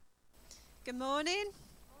Good morning.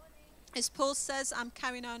 As Paul says, I'm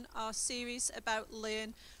carrying on our series about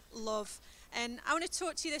learn love. And I want to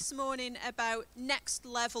talk to you this morning about next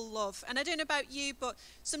level love. And I don't know about you, but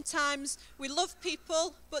sometimes we love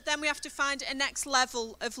people, but then we have to find a next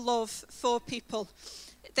level of love for people.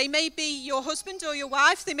 They may be your husband or your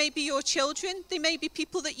wife, they may be your children, they may be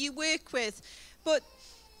people that you work with. But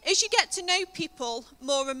as you get to know people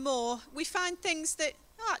more and more, we find things that,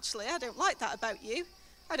 oh, actually, I don't like that about you.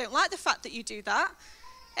 I don't like the fact that you do that.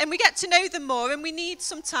 And we get to know them more, and we need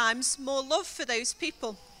sometimes more love for those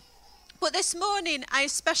people. But this morning, I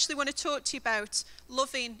especially want to talk to you about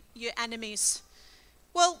loving your enemies.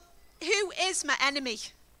 Well, who is my enemy?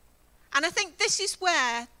 And I think this is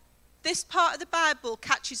where this part of the Bible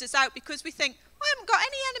catches us out, because we think, I haven't got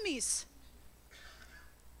any enemies.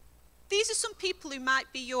 These are some people who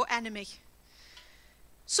might be your enemy.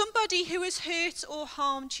 Somebody who has hurt or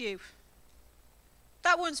harmed you.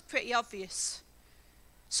 That one's pretty obvious.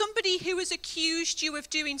 Somebody who has accused you of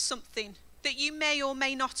doing something that you may or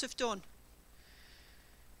may not have done.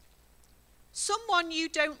 Someone you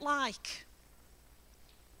don't like.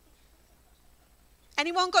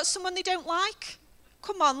 Anyone got someone they don't like?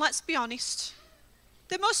 Come on, let's be honest.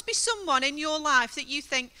 There must be someone in your life that you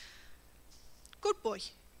think, good boy.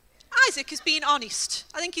 Isaac is being honest.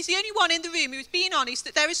 I think he's the only one in the room who's being honest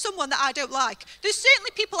that there is someone that I don't like. There's certainly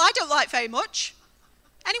people I don't like very much.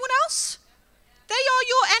 Anyone else? They are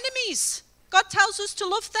your enemies. God tells us to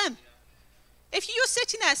love them. If you're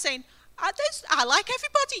sitting there saying, I like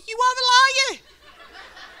everybody, you are a liar.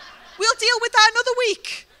 We'll deal with that another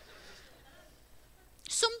week.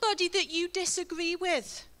 Somebody that you disagree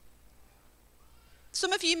with.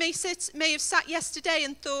 Some of you may have sat yesterday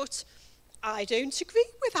and thought, I don't agree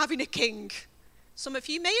with having a king. Some of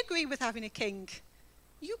you may agree with having a king.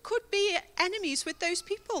 You could be enemies with those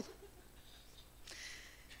people.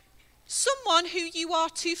 Someone who you are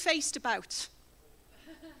two-faced about.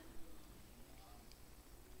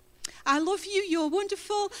 I love you, you're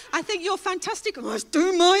wonderful, I think you're fantastic, I must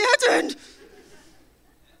do my head in.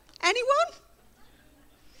 Anyone?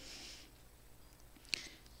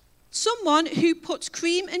 Someone who puts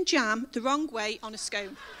cream and jam the wrong way on a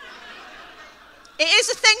scone. It is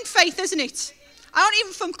a thing, Faith, isn't it? I'm not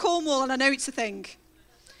even from Cornwall and I know it's a thing.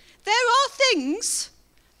 There are things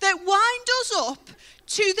that wind us up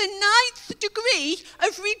to the 9th degree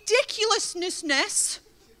of ridiculousness.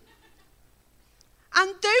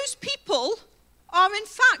 And those people are in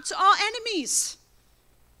fact our enemies.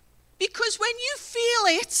 Because when you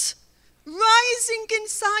feel it rising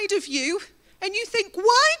inside of you, and you think,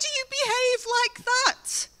 why do you behave like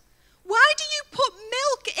that? Why do you put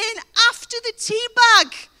milk in after the tea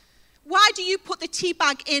bag? Why do you put the tea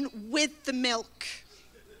bag in with the milk?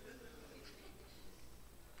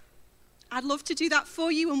 I'd love to do that for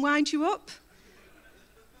you and wind you up.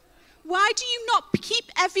 Why do you not keep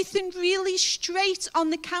everything really straight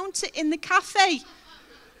on the counter in the cafe?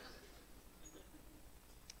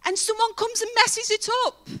 And someone comes and messes it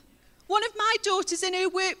up. One of my daughters in her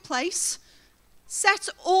workplace set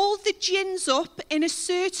all the gins up in a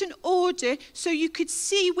certain order so you could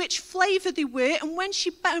see which flavour they were, and when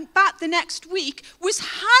she went back the next week, was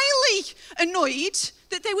highly annoyed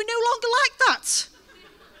that they were no longer like that.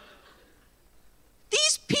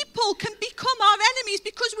 These people can become our enemies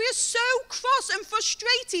because we are so cross and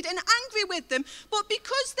frustrated and angry with them, but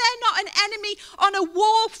because they're not an enemy on a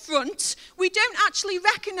war front, we don't actually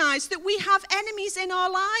recognise that we have enemies in our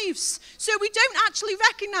lives. So we don't actually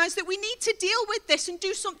recognise that we need to deal with this and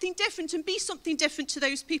do something different and be something different to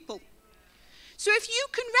those people. So if you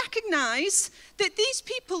can recognise that these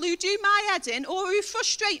people who do my head in, or who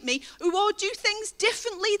frustrate me, or do things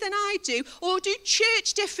differently than I do, or do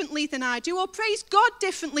church differently than I do, or praise God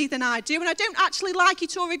differently than I do, and I don't actually like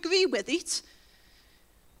it or agree with it,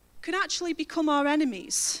 can actually become our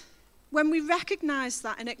enemies. When we recognise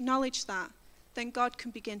that and acknowledge that, then God can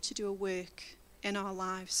begin to do a work in our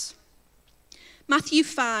lives. Matthew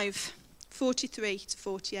 5:43 to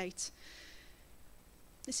 48.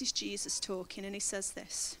 This is Jesus talking, and he says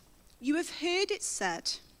this. You have heard it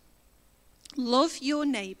said, love your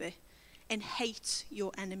neighbour and hate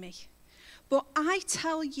your enemy. But I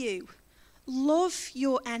tell you, love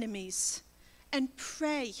your enemies and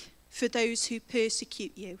pray for those who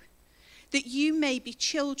persecute you, that you may be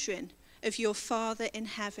children of your Father in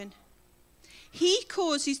heaven. He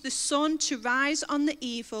causes the sun to rise on the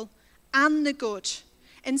evil and the good,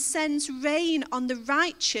 and sends rain on the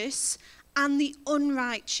righteous and the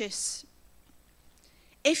unrighteous.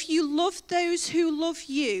 If you love those who love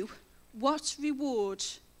you, what reward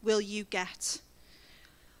will you get?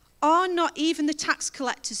 Are not even the tax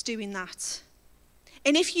collectors doing that?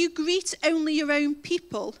 And if you greet only your own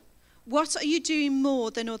people, what are you doing more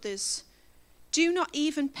than others? Do not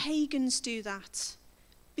even pagans do that?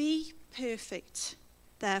 Be perfect,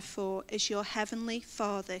 therefore, as your heavenly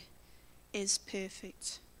Father is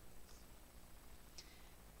perfect.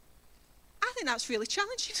 I think that's really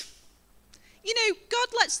challenging. You know, God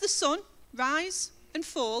lets the sun rise and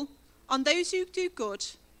fall on those who do good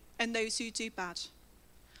and those who do bad.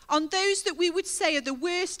 On those that we would say are the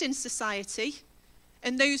worst in society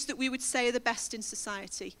and those that we would say are the best in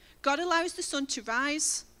society. God allows the sun to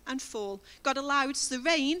rise and fall. God allows the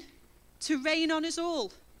rain to rain on us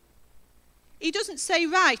all. He doesn't say,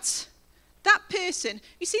 right, that person,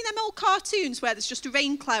 you seen them old cartoons where there's just a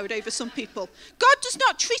rain cloud over some people? God does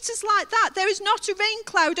not treat us like that. There is not a rain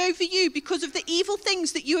cloud over you because of the evil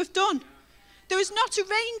things that you have done. There is not a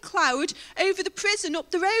rain cloud over the prison up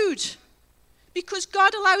the road because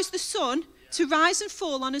God allows the sun to rise and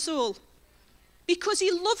fall on us all. Because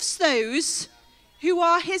he loves those who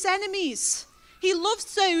are his enemies. He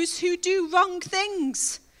loves those who do wrong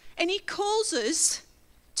things. And he calls us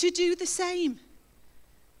to do the same.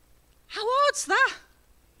 How hard's that?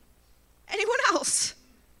 Anyone else?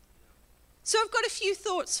 So I've got a few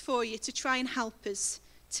thoughts for you to try and help us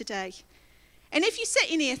today. And if you're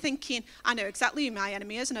sitting here thinking, I know exactly who my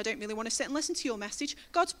enemy is and I don't really want to sit and listen to your message,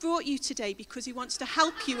 God's brought you today because he wants to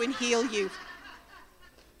help you and heal you.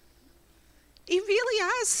 He really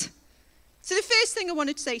has. So the first thing I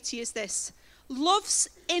wanted to say to you is this: love's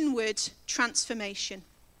inward transformation.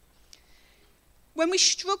 When we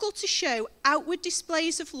struggle to show outward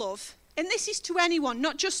displays of love, and this is to anyone,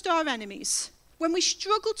 not just our enemies, when we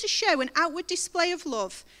struggle to show an outward display of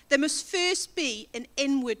love, there must first be an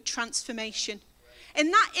inward transformation.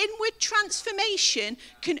 And that inward transformation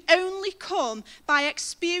can only come by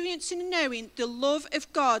experiencing and knowing the love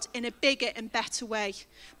of God in a bigger and better way.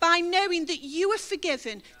 By knowing that you are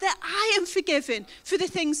forgiven, that I am forgiven for the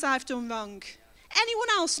things I've done wrong. Anyone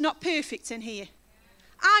else not perfect in here?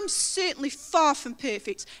 I'm certainly far from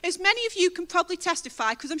perfect. As many of you can probably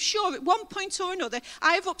testify, because I'm sure at one point or another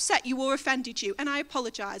I have upset you or offended you, and I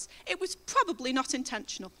apologise. It was probably not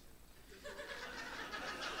intentional.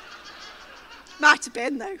 Might have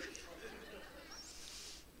been, though.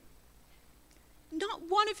 Not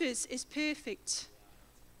one of us is perfect.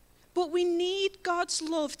 But we need God's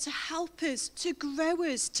love to help us, to grow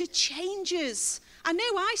us, to change us. I know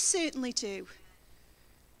I certainly do.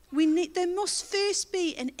 There must first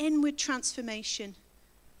be an inward transformation.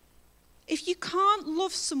 If you can't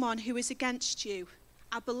love someone who is against you,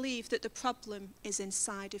 I believe that the problem is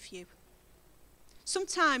inside of you.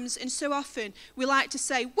 Sometimes and so often we like to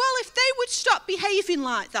say, well, if they would stop behaving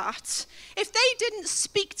like that, if they didn't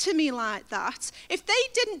speak to me like that, if they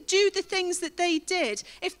didn't do the things that they did,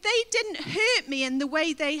 if they didn't hurt me in the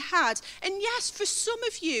way they had. And yes, for some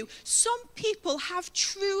of you, some people have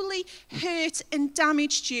truly hurt and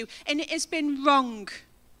damaged you, and it has been wrong.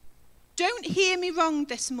 Don't hear me wrong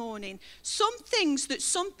this morning. Some things that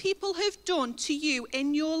some people have done to you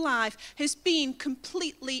in your life has been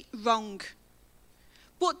completely wrong.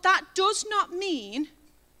 But that does not mean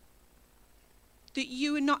that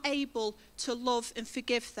you are not able to love and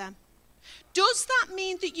forgive them. Does that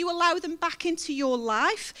mean that you allow them back into your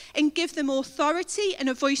life and give them authority and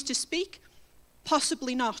a voice to speak?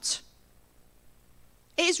 Possibly not.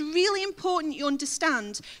 It is really important you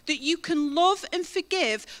understand that you can love and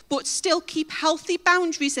forgive, but still keep healthy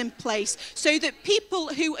boundaries in place so that people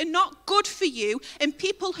who are not good for you and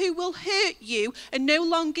people who will hurt you are no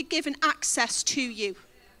longer given access to you.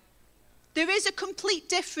 There is a complete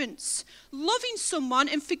difference. Loving someone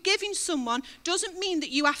and forgiving someone doesn't mean that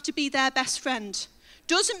you have to be their best friend.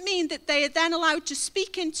 Doesn't mean that they are then allowed to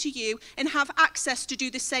speak into you and have access to do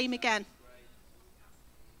the same again.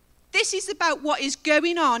 This is about what is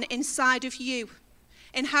going on inside of you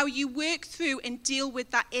and how you work through and deal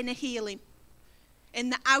with that inner healing in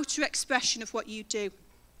the outer expression of what you do.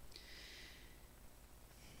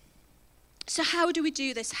 So how do we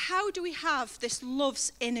do this? How do we have this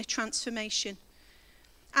love's inner transformation?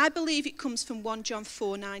 I believe it comes from 1 John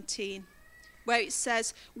 4:19, where it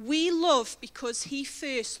says, we love because he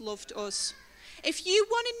first loved us. If you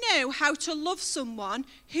want to know how to love someone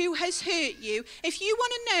who has hurt you, if you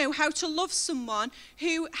want to know how to love someone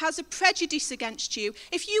who has a prejudice against you,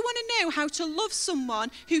 if you want to know how to love someone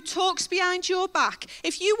who talks behind your back,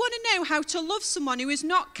 if you want to know how to love someone who is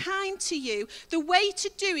not kind to you, the way to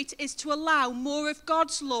do it is to allow more of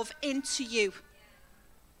God's love into you.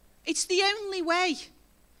 It's the only way.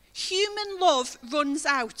 Human love runs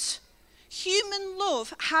out. Human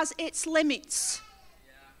love has its limits.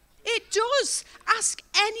 It does. Ask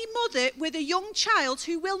any mother with a young child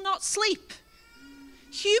who will not sleep.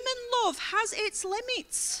 Human love has its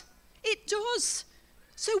limits. It does.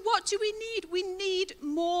 So what do we need? We need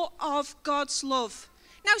more of God's love.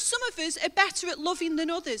 Now, some of us are better at loving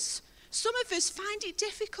than others. Some of us find it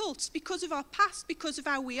difficult because of our past, because of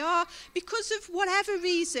how we are, because of whatever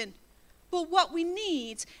reason. But what we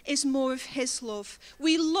need is more of his love.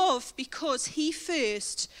 We love because he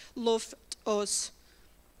first loved us.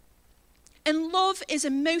 And love is a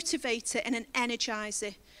motivator and an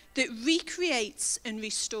energizer that recreates and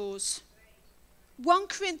restores. 1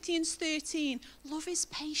 Corinthians 13, love is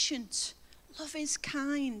patient. Love is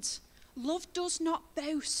kind. Love does not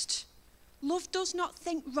boast. Love does not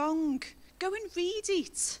think wrong. Go and read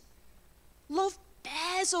it. Love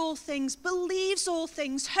bears all things, believes all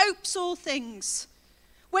things, hopes all things.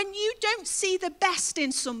 When you don't see the best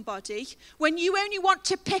in somebody, when you only want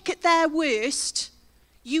to pick at their worst,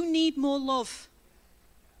 you need more love.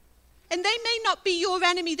 And they may not be your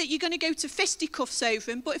enemy that you're going to go to fisticuffs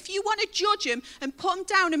over them, but if you want to judge them and put them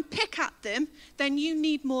down and pick at them, then you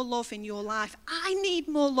need more love in your life. I need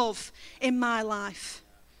more love in my life.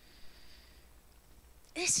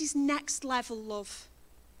 This is next level love.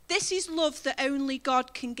 This is love that only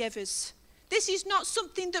God can give us. This is not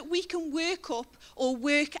something that we can work up or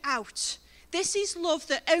work out. This is love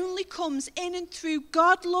that only comes in and through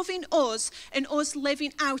God loving us and us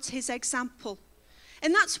living out his example.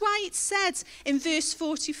 And that's why it said in verse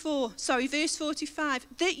 45,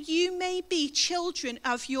 that you may be children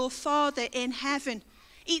of your Father in heaven.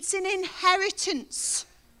 It's an inheritance.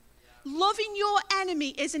 Loving your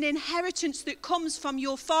enemy is an inheritance that comes from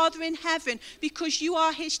your Father in heaven because you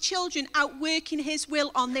are his children outworking his will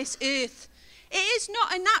on this earth. It is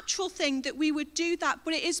not a natural thing that we would do that,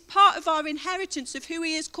 but it is part of our inheritance of who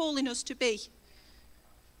he is calling us to be.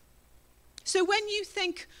 So when you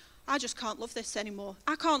think, I just can't love this anymore.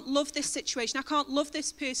 I can't love this situation. I can't love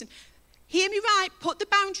this person. Hear me right. Put the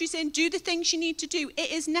boundaries in. Do the things you need to do.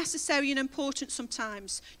 It is necessary and important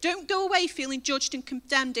sometimes. Don't go away feeling judged and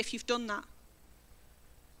condemned if you've done that.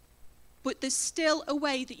 But there's still a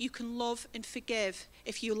way that you can love and forgive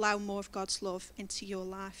if you allow more of God's love into your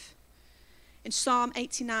life. And Psalm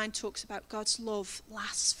 89 talks about God's love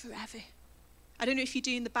lasts forever. I don't know if you're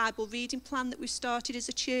doing the Bible reading plan that we've started as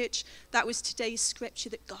a church. That was today's scripture,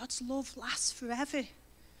 that God's love lasts forever.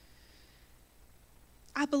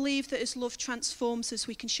 I believe that as love transforms us,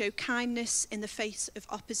 we can show kindness in the face of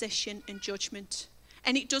opposition and judgment.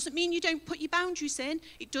 And it doesn't mean you don't put your boundaries in.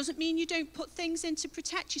 It doesn't mean you don't put things in to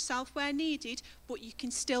protect yourself where needed, but you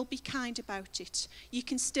can still be kind about it. You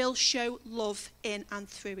can still show love in and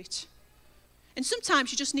through it. And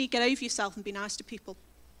sometimes you just need to get over yourself and be nice to people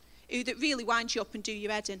who that really wind you up and do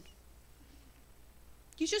your head in.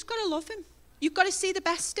 You just got to love him. You've got to see the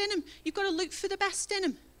best in him. You've got to look for the best in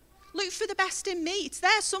him. Look for the best in me. It's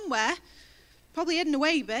there somewhere. Probably hidden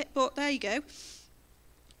away a bit, but there you go.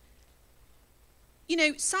 You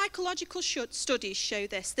know, psychological studies show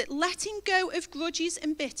this, that letting go of grudges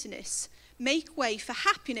and bitterness make way for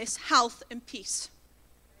happiness, health, and peace.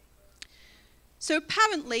 So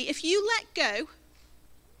apparently, if you let go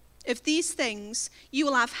of these things, you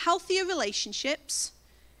will have healthier relationships,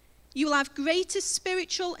 you will have greater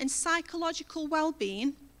spiritual and psychological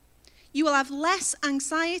well-being, you will have less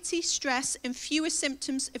anxiety, stress, and fewer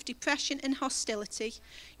symptoms of depression and hostility.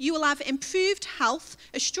 You will have improved health,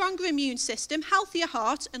 a stronger immune system, healthier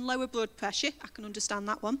heart, and lower blood pressure. I can understand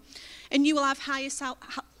that one. And you will have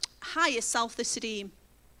higher self-esteem.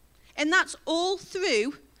 And that's all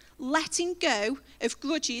through letting go of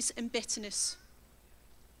grudges and bitterness.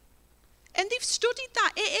 And they've studied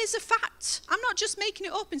that. It is a fact. I'm not just making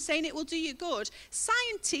it up and saying it will do you good.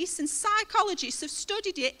 Scientists and psychologists have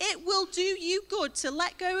studied it. It will do you good to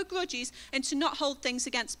let go of grudges and to not hold things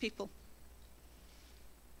against people.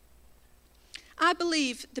 I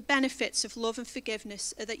believe the benefits of love and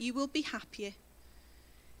forgiveness are that you will be happier,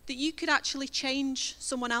 that you could actually change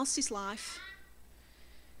someone else's life,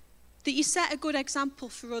 that you set a good example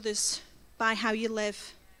for others by how you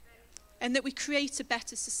live, and that we create a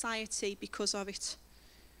better society because of it.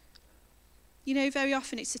 You know, very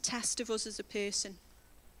often it's a test of us as a person.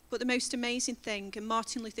 But the most amazing thing, and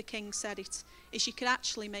Martin Luther King said it, is you could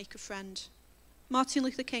actually make a friend. Martin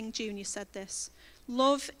Luther King Jr. said this: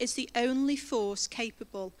 love is the only force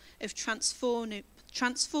capable of transforming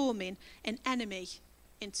an enemy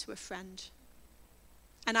into a friend.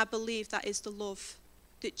 And I believe that is the love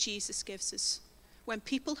that Jesus gives us. When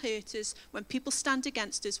people hurt us, when people stand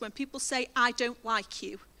against us, when people say, I don't like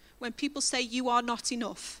you, when people say you are not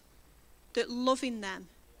enough, that loving them,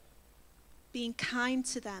 being kind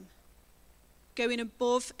to them, going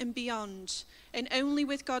above and beyond, and only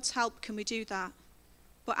with God's help can we do that.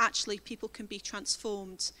 But but actually people can be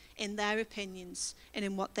transformed in their opinions and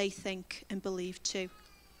in what they think and believe too.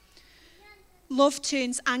 Love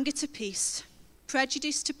turns anger to peace,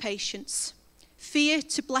 prejudice to patience, fear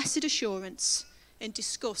to blessed assurance, and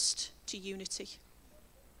disgust to unity.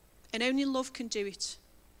 And only love can do it.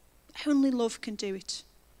 Only love can do it.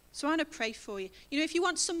 So I want to pray for you. You know, if you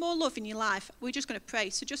want some more love in your life, we're just going to pray.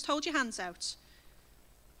 So just hold your hands out.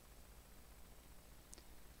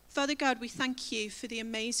 Father God, we thank you for the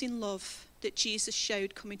amazing love that Jesus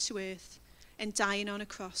showed coming to earth and dying on a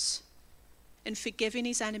cross and forgiving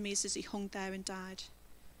his enemies as he hung there and died.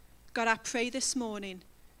 God, I pray this morning,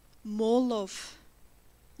 more love,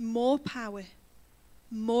 more power,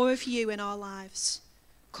 more of you in our lives.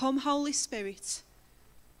 Come, Holy Spirit,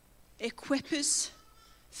 equip us,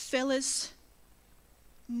 fill us,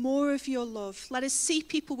 more of your love. Let us see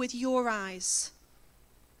people with your eyes,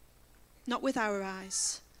 not with our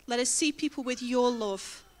eyes. Let us see people with your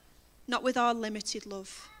love, not with our limited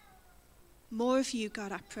love. More of you,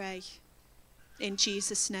 God, I pray. In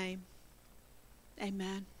Jesus' name.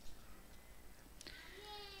 Amen.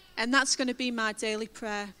 And that's going to be my daily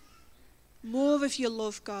prayer. More of your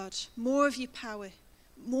love, God. More of your power.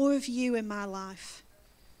 More of you in my life.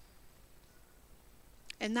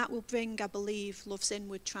 And that will bring, I believe, love's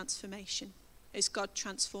inward transformation as God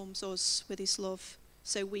transforms us with his love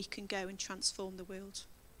so we can go and transform the world.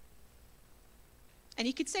 And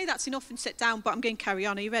you could say that's enough and sit down, but I'm going to carry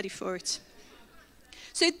on. Are you ready for it?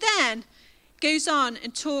 So then goes on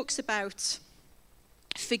and talks about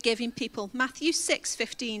forgiving people. Matthew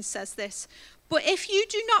 6:15 says this, "But if you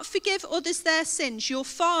do not forgive others their sins, your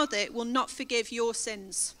Father will not forgive your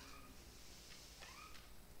sins."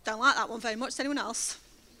 Don't like that one very much. Anyone else?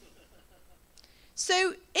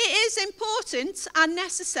 So it is important and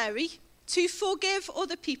necessary to forgive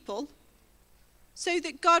other people so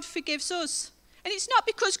that God forgives us. And it's not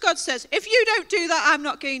because God says, if you don't do that, I'm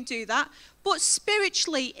not going to do that. But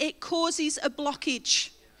spiritually, it causes a blockage.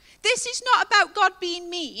 This is not about God being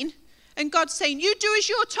mean and God saying, you do as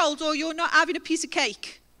you're told or you're not having a piece of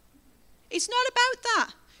cake. It's not about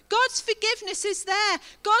that. God's forgiveness is there.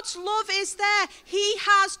 God's love is there. He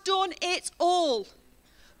has done it all.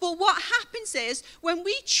 But what happens is when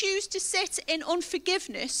we choose to sit in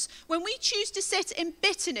unforgiveness, when we choose to sit in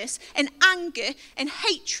bitterness and anger and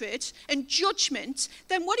hatred and judgment,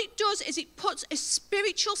 then what it does is it puts a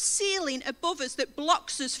spiritual ceiling above us that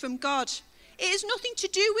blocks us from God. It has nothing to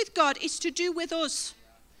do with God, it's to do with us.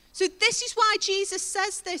 So this is why Jesus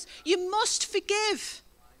says this. You must forgive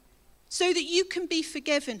so that you can be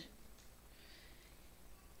forgiven.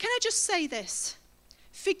 Can I just say this?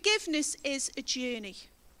 Forgiveness is a journey.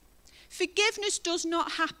 Forgiveness does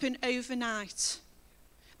not happen overnight.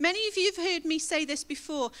 Many of you have heard me say this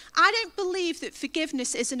before. I don't believe that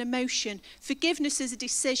forgiveness is an emotion. Forgiveness is a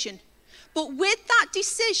decision. But with that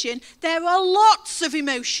decision, there are lots of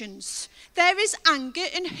emotions. There is anger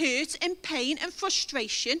and hurt and pain and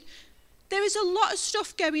frustration. There is a lot of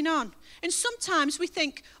stuff going on. And sometimes we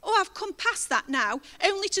think, oh, I've come past that now,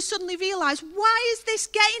 only to suddenly realise, why is this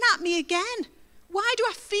getting at me again? Why do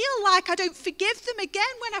I feel like I don't forgive them again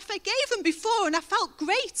when I forgave them before and I felt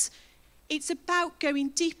great? It's about going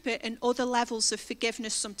deeper in other levels of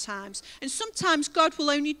forgiveness sometimes. And sometimes God will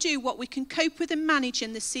only do what we can cope with and manage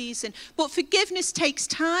in the season. But forgiveness takes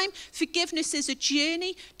time. Forgiveness is a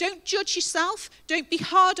journey. Don't judge yourself. Don't be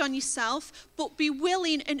hard on yourself. But be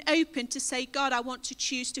willing and open to say, God, I want to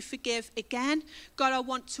choose to forgive again. God, I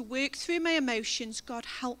want to work through my emotions. God,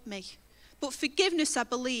 help me. But forgiveness, I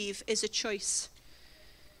believe, is a choice.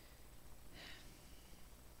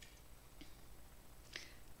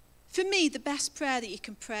 For me, the best prayer that you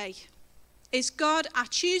can pray is, God, I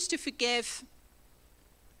choose to forgive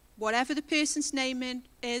whatever the person's name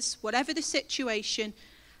is, whatever the situation.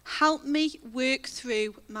 Help me work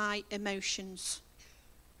through my emotions.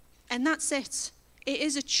 And that's it. It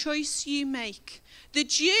is a choice you make. The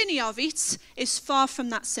journey of it is far from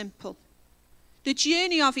that simple. The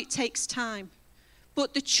journey of it takes time.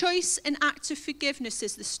 But the choice and act of forgiveness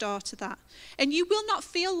is the start of that. And you will not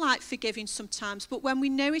feel like forgiving sometimes, but when we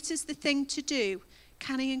know it is the thing to do,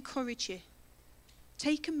 can I encourage you?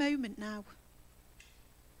 Take a moment now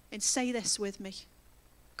and say this with me.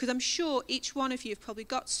 Because I'm sure each one of you have probably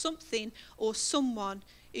got something or someone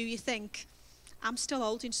who you think, I'm still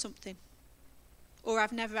holding something. Or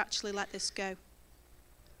I've never actually let this go.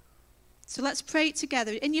 So let's pray it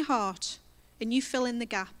together in your heart and you fill in the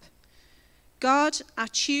gap. God, I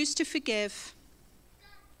choose to forgive.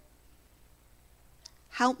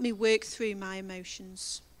 Help me work through my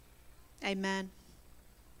emotions. Amen.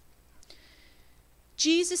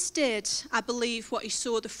 Jesus did, I believe, what he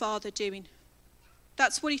saw the Father doing.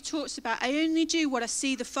 That's what he talks about. I only do what I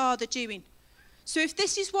see the Father doing. So if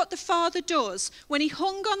this is what the Father does, when he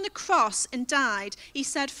hung on the cross and died, he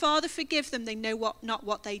said, Father, forgive them, they know not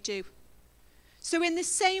what they do. So in the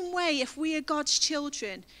same way, if we are God's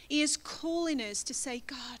children, he is calling us to say,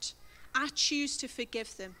 God, I choose to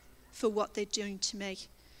forgive them for what they're doing to me.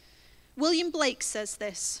 William Blake says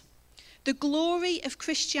this, the glory of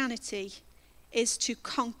Christianity is to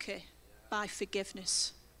conquer by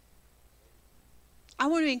forgiveness. I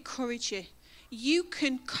want to encourage you. You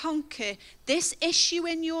can conquer this issue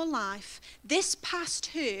in your life, this past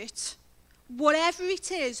hurt, whatever it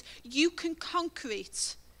is, you can conquer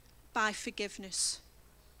it by forgiveness.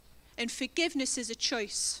 And forgiveness is a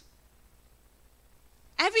choice.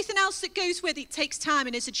 Everything else that goes with it takes time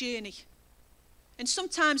and is a journey. And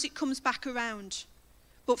sometimes it comes back around.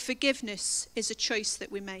 But forgiveness is a choice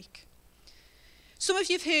that we make. Some of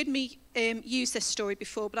you have heard me use this story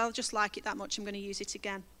before, but I'll just like it that much, I'm going to use it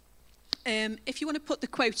again. If you want to put the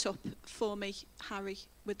quote up for me, Harry,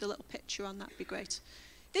 with the little picture on, that'd be great.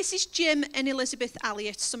 This is Jim and Elizabeth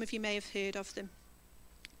Elliot. Some of you may have heard of them.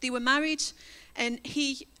 They were married, and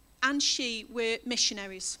he and she were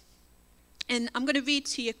missionaries. And I'm going to read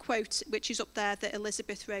to you a quote, which is up there, that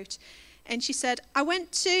Elizabeth wrote. And she said, I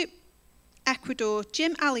went to Ecuador.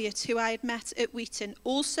 Jim Elliot, who I had met at Wheaton,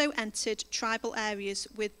 also entered tribal areas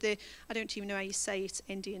with the, I don't even know how you say it,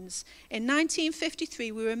 Indians. In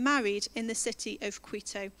 1953, we were married in the city of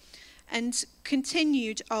Quito and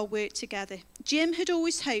continued our work together. Jim had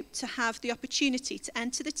always hoped to have the opportunity to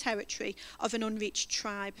enter the territory of an unreached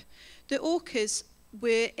tribe. The Orcas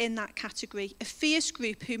were in that category, a fierce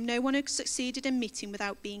group whom no one had succeeded in meeting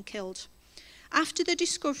without being killed. After the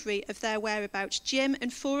discovery of their whereabouts, Jim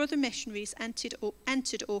and 4 other missionaries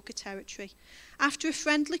entered Orca territory. After a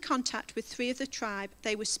friendly contact with 3 of the tribe,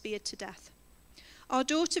 they were speared to death. Our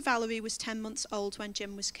daughter Valerie was 10 months old when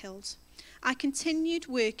Jim was killed. I continued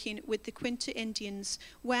working with the Quinta Indians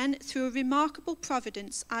when, through a remarkable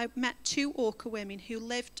providence, I met 2 Orca women who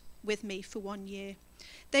lived with me for 1 year.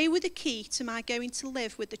 They were the key to my going to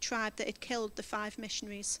live with the tribe that had killed the 5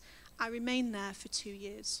 missionaries. I remained there for 2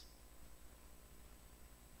 years.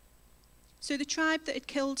 So the tribe that had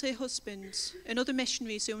killed her husband and other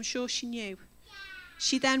missionaries who I'm sure she knew,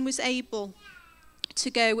 she then was able to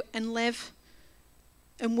go and live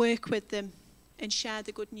and work with them and share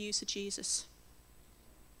the good news of Jesus.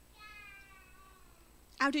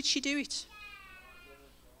 How did she do it?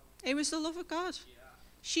 It was the love of God.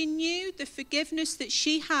 She knew the forgiveness that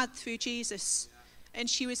she had through Jesus, and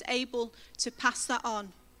she was able to pass that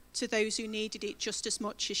on to those who needed it just as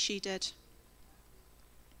much as she did.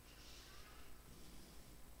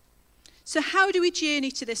 So how do we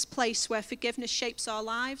journey to this place where forgiveness shapes our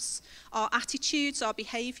lives, our attitudes, our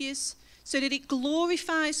behaviours, so that it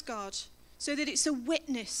glorifies God, so that it's a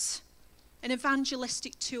witness, an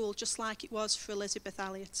evangelistic tool, just like it was for Elizabeth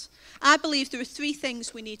Elliot? I believe there are 3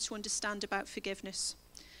 things we need to understand about forgiveness.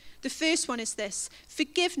 The first one is this: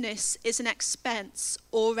 forgiveness is an expense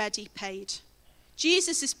already paid.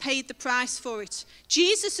 Jesus has paid the price for it.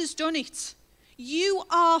 Jesus has done it. You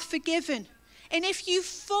are forgiven. And if you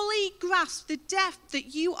fully grasp the depth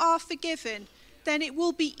that you are forgiven, then it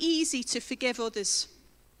will be easy to forgive others.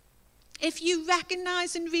 If you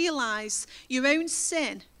recognize and realize your own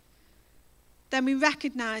sin, then we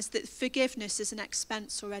recognize that forgiveness is an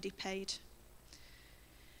expense already paid.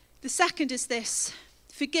 The second is this: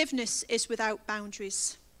 forgiveness is without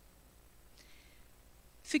boundaries.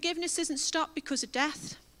 Forgiveness isn't stopped because of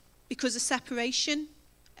death, because of separation,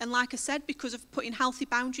 and like I said, because of putting healthy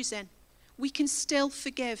boundaries in. We can still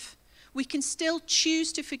forgive. We can still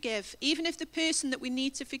choose to forgive, even if the person that we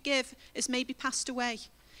need to forgive has maybe passed away.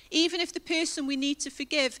 Even if the person we need to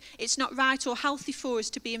forgive, it's not right or healthy for us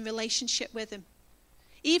to be in relationship with them.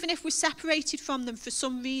 Even if we're separated from them for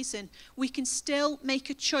some reason, we can still make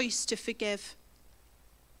a choice to forgive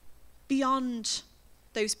beyond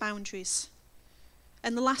those boundaries.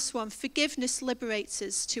 And the last one, forgiveness liberates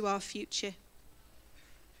us to our future.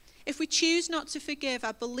 If we choose not to forgive,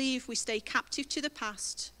 I believe we stay captive to the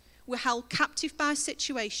past, we're held captive by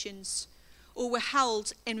situations, or we're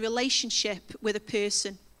held in relationship with a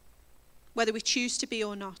person, whether we choose to be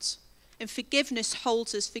or not. And forgiveness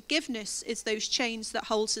holds us. Forgiveness is those chains that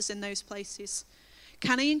holds us in those places.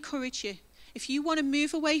 Can I encourage you? If you want to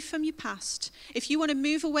move away from your past, if you want to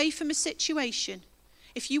move away from a situation,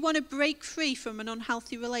 if you want to break free from an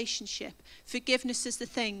unhealthy relationship, forgiveness is the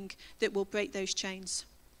thing that will break those chains.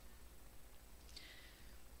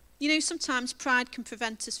 You know, sometimes pride can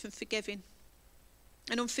prevent us from forgiving,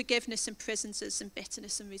 and unforgiveness imprisons us in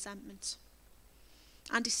bitterness and resentment.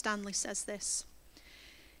 Andy Stanley says this: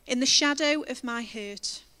 In the shadow of my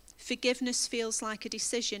hurt, forgiveness feels like a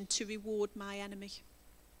decision to reward my enemy.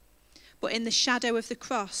 But in the shadow of the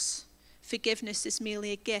cross, forgiveness is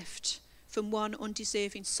merely a gift from one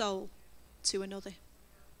undeserving soul to another.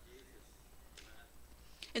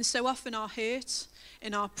 And so often our hurt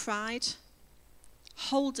and our pride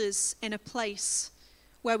hold us in a place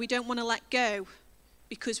where we don't want to let go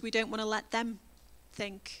because we don't want to let them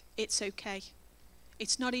think it's okay.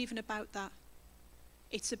 It's not even about that.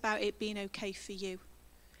 It's about it being okay for you.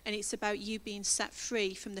 And it's about you being set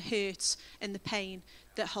free from the hurt and the pain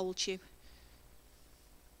that holds you.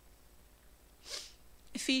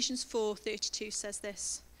 Ephesians 4:32 says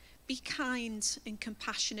this: be kind and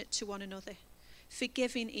compassionate to one another,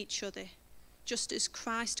 forgiving each other, just as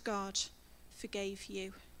Christ God forgave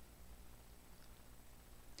you.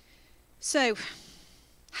 So,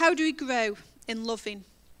 how do we grow in loving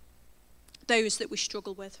those that we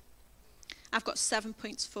struggle with? I've got 7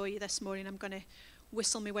 points for you this morning. I'm going to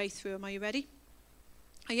whistle my way through them. Are you ready?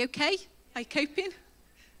 Are you okay? Are you coping?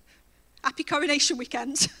 Happy coronation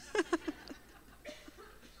weekend.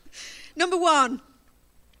 Number 1,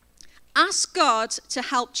 ask God to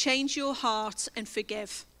help change your heart and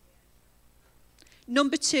forgive.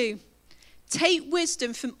 Number 2, take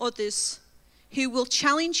wisdom from others who will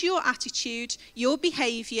challenge your attitude, your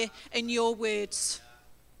behaviour, and your words.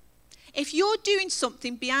 If you're doing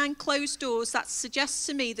something behind closed doors that suggests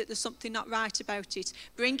to me that there's something not right about it,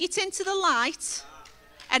 bring it into the light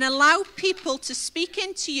and allow people to speak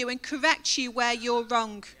into you and correct you where you're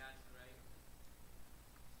wrong.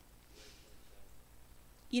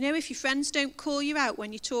 You know, if your friends don't call you out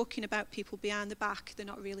when you're talking about people behind the back, they're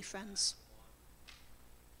not really friends.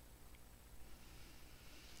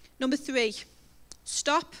 Number 3,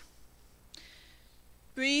 stop,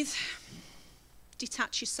 breathe,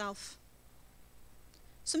 detach yourself.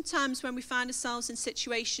 Sometimes when we find ourselves in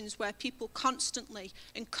situations where people constantly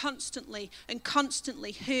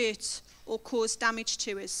hurt or cause damage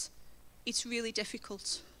to us, it's really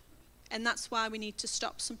difficult. And that's why we need to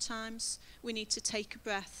stop sometimes. We need to take a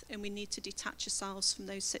breath and we need to detach ourselves from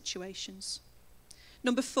those situations.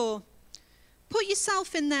 Number 4, put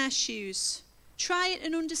yourself in their shoes. Try it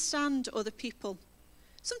and understand other people.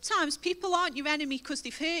 Sometimes people aren't your enemy because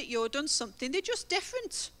they've hurt you or done something. They're just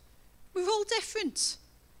different. We're all different.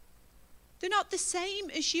 They're not the same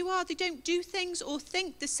as you are. They don't do things or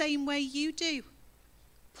think the same way you do.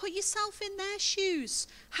 Put yourself in their shoes.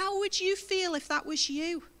 How would you feel if that was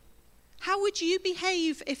you? How would you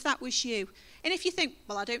behave if that was you? And if you think,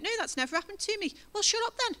 well, I don't know, that's never happened to me. Well, shut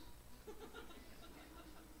up then.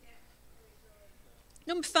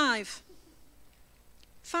 Number 5,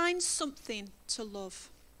 find something to love.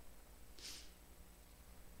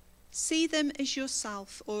 See them as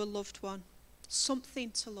yourself or a loved one.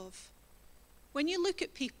 Something to love. When you look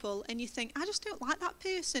at people and you think, I just don't like that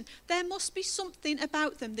person, there must be something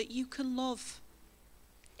about them that you can love.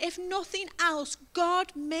 If nothing else,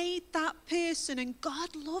 God made that person and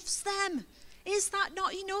God loves them. Is that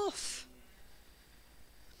not enough?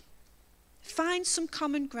 Find some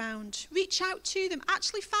common ground. Reach out to them.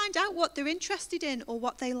 Actually find out what they're interested in or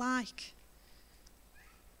what they like.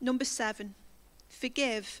 Number 7,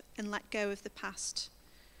 forgive and let go of the past.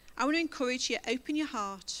 I want to encourage you, open your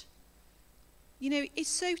heart. You know, it's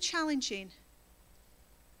so challenging.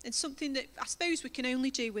 And something that I suppose we can only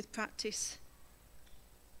do with practice.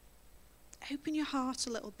 Open your heart a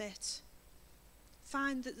little bit.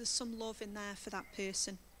 Find that there's some love in there for that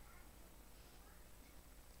person.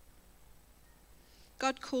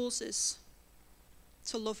 God calls us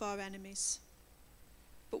to love our enemies.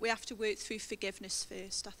 But we have to work through forgiveness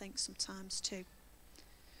first, I think, sometimes too.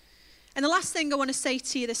 And the last thing I want to say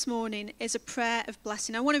to you this morning is a prayer of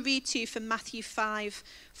blessing. I want to read to you from Matthew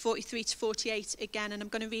 5:43-48 again, and I'm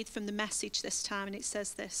going to read from the Message this time, and it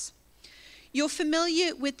says this. You're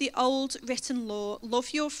familiar with the old written law,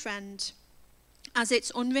 love your friend as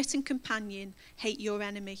its unwritten companion, hate your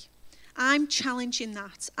enemy. I'm challenging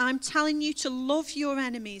that. I'm telling you to love your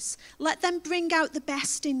enemies. Let them bring out the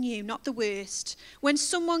best in you, not the worst. When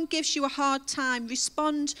someone gives you a hard time,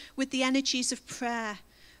 respond with the energies of prayer.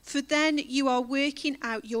 For then you are working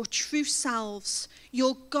out your true selves,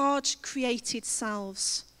 your God-created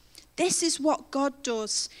selves. This is what God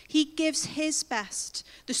does. He gives his best,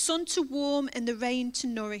 the sun to warm and the rain to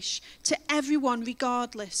nourish, to everyone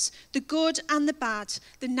regardless, the good and the bad,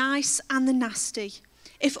 the nice and the nasty.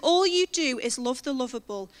 If all you do is love the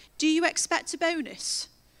lovable, do you expect a bonus?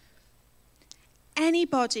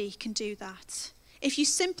 Anybody can do that. If you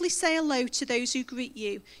simply say hello to those who greet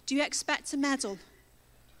you, do you expect a medal?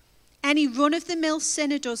 Any run-of-the-mill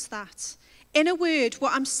sinner does that. In a word,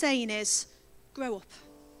 what I'm saying is, grow up.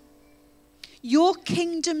 Your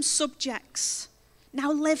kingdom subjects,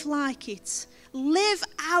 now live like it. Live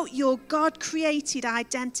out your God-created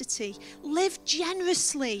identity. Live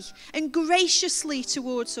generously and graciously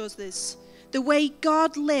towards others, the way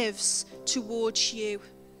God lives towards you.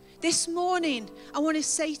 This morning, I want to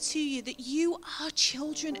say to you that you are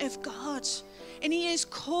children of God, and he is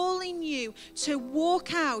calling you to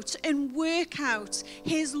walk out and work out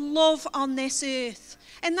his love on this earth.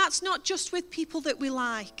 And that's not just with people that we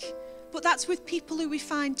like, but that's with people who we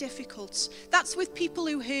find difficult. That's with people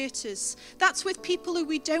who hurt us. That's with people who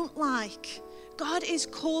we don't like. God is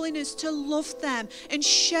calling us to love them and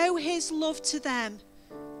show his love to them.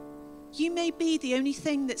 You may be the only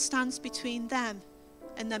thing that stands between them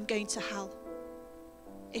and them going to hell,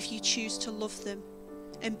 if you choose to love them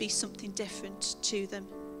and be something different to them.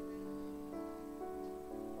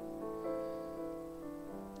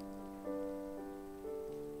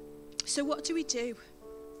 So what do we do?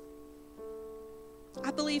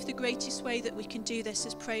 I believe the greatest way that we can do this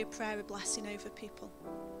is pray a prayer of blessing over people.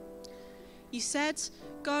 You said,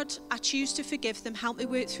 God, I choose to forgive them. Help me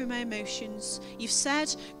work through my emotions. You've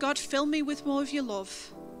said, God, fill me with more of your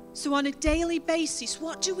love. So on a daily basis,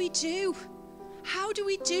 what do we do? How do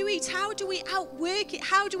we do it? How do we outwork it?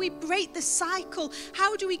 How do we break the cycle?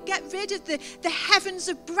 How do we get rid of the heavens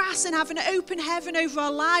of brass and have an open heaven over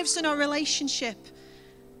our lives and our relationship?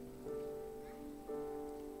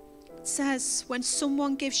 It says, when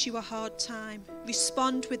someone gives you a hard time,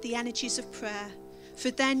 respond with the energies of prayer, for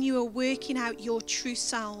then you are working out your true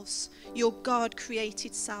selves, your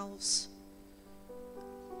God-created selves.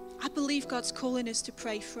 I believe God's calling us to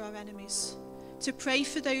pray for our enemies, to pray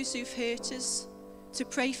for those who've hurt us, to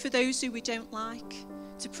pray for those who we don't like,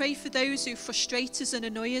 to pray for those who frustrate us and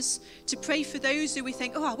annoy us, to pray for those who we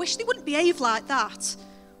think, oh, I wish they wouldn't behave like that.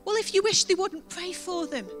 Well, if you wish they wouldn't, pray for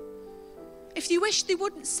them. If you wish they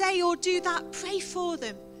wouldn't say or do that, pray for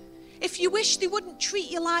them. If you wish they wouldn't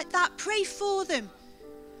treat you like that, pray for them.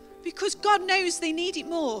 Because God knows they need it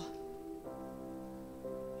more.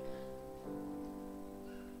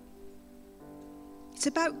 It's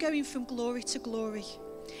about going from glory to glory.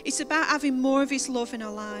 It's about having more of his love in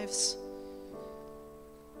our lives.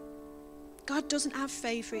 God doesn't have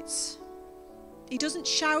favourites. He doesn't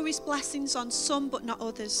shower his blessings on some but not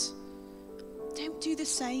others. Don't do the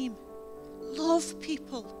same. Love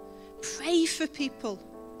people. Pray for people.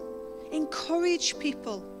 Encourage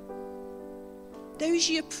people. Those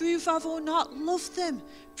you approve of or not, love them.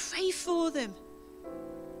 Pray for them.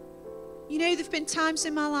 You know, there have been times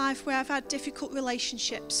in my life where I've had difficult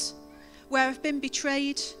relationships, where I've been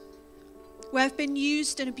betrayed, where I've been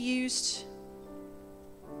used and abused,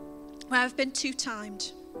 where I've been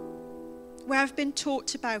two-timed, where I've been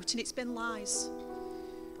talked about and it's been lies,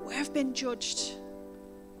 where I've been judged.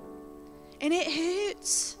 And it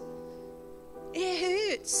hurts. It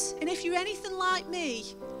hurts. And if you're anything like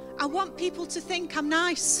me, I want people to think I'm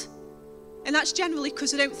nice. And that's generally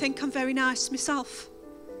because I don't think I'm very nice myself.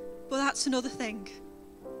 But that's another thing.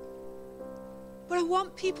 But I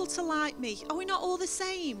want people to like me. Are we not all the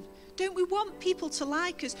same? Don't we want people to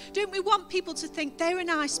like us? Don't we want people to think they're a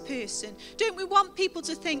nice person? Don't we want people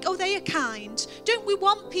to think, oh, they are kind? Don't we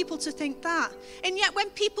want people to think that? And yet when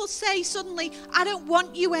people say suddenly, I don't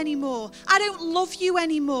want you anymore, I don't love you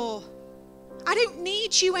anymore, I don't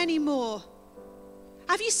need you anymore,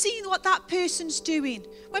 have you seen what that person's doing?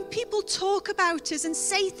 When people talk about us and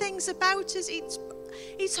say things about us,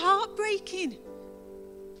 it's heartbreaking.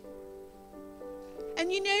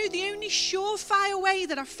 And you know, the only surefire way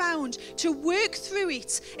that I've found to work through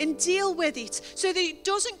it and deal with it so that it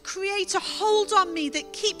doesn't create a hold on me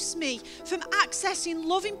that keeps me from accessing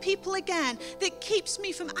loving people again, that keeps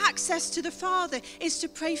me from access to the Father, is to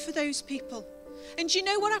pray for those people. And do you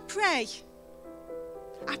know what I pray?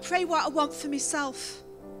 I pray what I want for myself.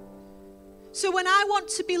 So when I want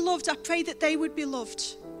to be loved, I pray that they would be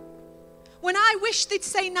loved. When I wish they'd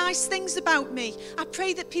say nice things about me, I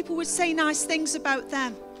pray that people would say nice things about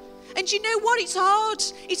them. And you know what? It's hard.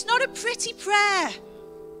 It's not a pretty prayer.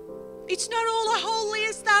 It's not all a holy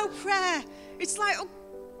as thou prayer. It's like, oh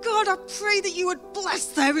God, I pray that you would bless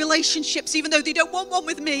their relationships even though they don't want one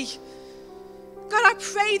with me. God, I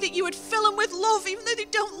pray that you would fill them with love even though they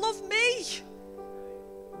don't love me.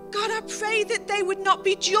 God, I pray that they would not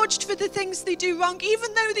be judged for the things they do wrong,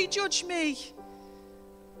 even though they judge me.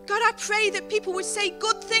 God, I pray that people would say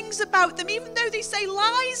good things about them, even though they say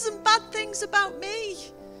lies and bad things about me.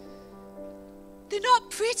 They're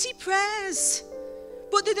not pretty prayers,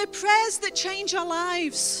 but they're the prayers that change our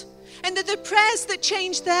lives. And they're the prayers that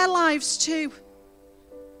change their lives too.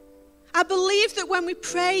 I believe that when we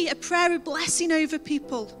pray a prayer of blessing over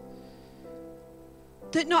people,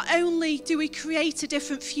 that not only do we create a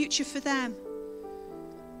different future for them,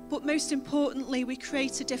 but most importantly, we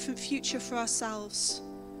create a different future for ourselves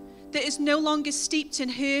that is no longer steeped in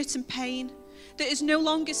hurt and pain, that is no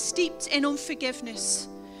longer steeped in unforgiveness,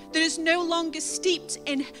 that is no longer steeped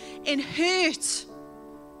in hurt,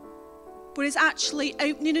 but is actually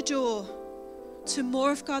opening a door to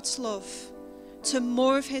more of God's love, to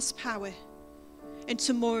more of his power, and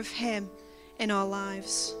to more of him in our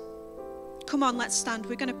lives. Come on, let's stand.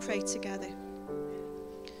 We're going to pray together.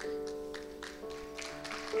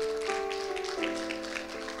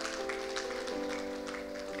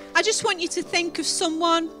 I just want you to think of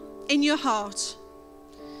someone in your heart,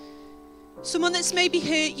 someone that's maybe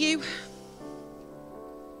hurt you,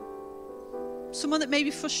 someone that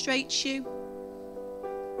maybe frustrates you,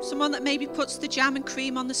 someone that maybe puts the jam and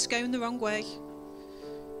cream on the scone the wrong way,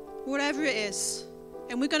 whatever it is.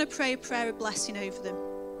 And we're going to pray a prayer of blessing over them.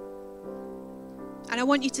 And I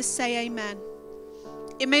want you to say amen.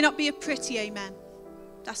 It may not be a pretty amen.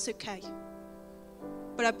 That's okay.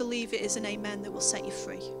 But I believe it is an amen that will set you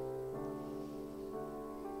free.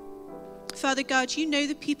 Father God, you know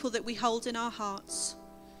the people that we hold in our hearts.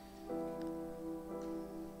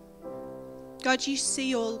 God, you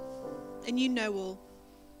see all and you know all.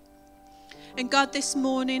 And God, this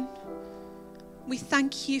morning, we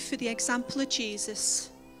thank you for the example of Jesus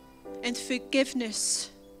and forgiveness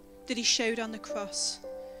that he showed on the cross.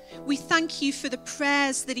 We thank you for the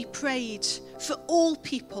prayers that he prayed for all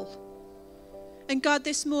people. And God,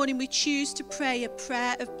 this morning we choose to pray a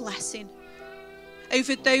prayer of blessing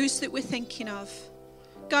over those that we're thinking of.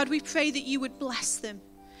 God, we pray that you would bless them.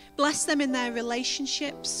 Bless them in their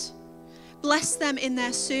relationships. Bless them in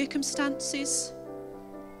their circumstances.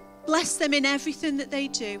 Bless them in everything that they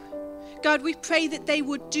do. God, we pray that they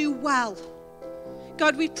would do well.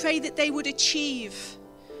 God, we pray that they would achieve.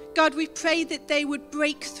 God, we pray that they would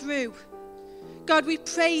break through. God, we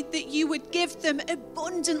pray that you would give them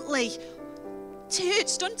abundantly. It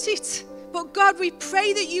hurts, doesn't it? But God, we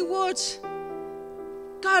pray that you would.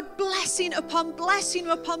 God, blessing upon blessing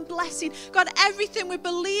upon blessing. God, everything we're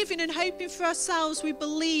believing and hoping for ourselves, we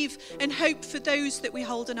believe and hope for those that we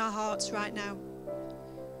hold in our hearts right now.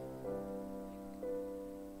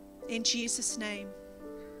 In Jesus' name.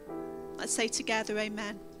 Let's say together,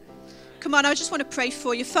 amen. Come on, I just want to pray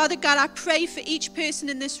for you. Father God, I pray for each person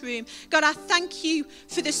in this room. God, I thank you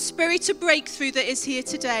for the spirit of breakthrough that is here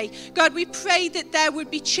today. God, we pray that there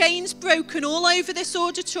would be chains broken all over this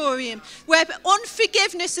auditorium where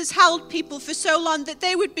unforgiveness has held people for so long, that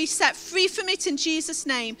they would be set free from it in Jesus'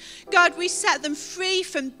 name. God, we set them free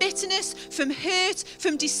from bitterness, from hurt,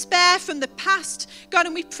 from despair, from the past. God,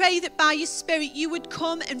 and we pray that by your spirit you would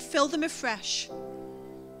come and fill them afresh.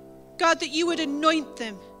 God, that you would anoint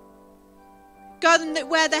them. God, and that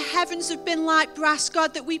where the heavens have been like brass,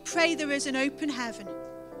 God, that we pray there is an open heaven.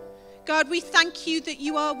 God, we thank you that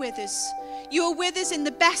you are with us. You are with us in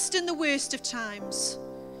the best and the worst of times.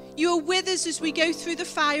 You are with us as we go through the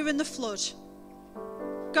fire and the flood.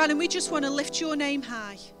 God, and we just want to lift your name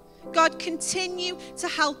high. God, continue to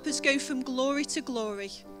help us go from glory to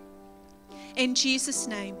glory. In Jesus'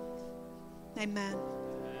 name, amen.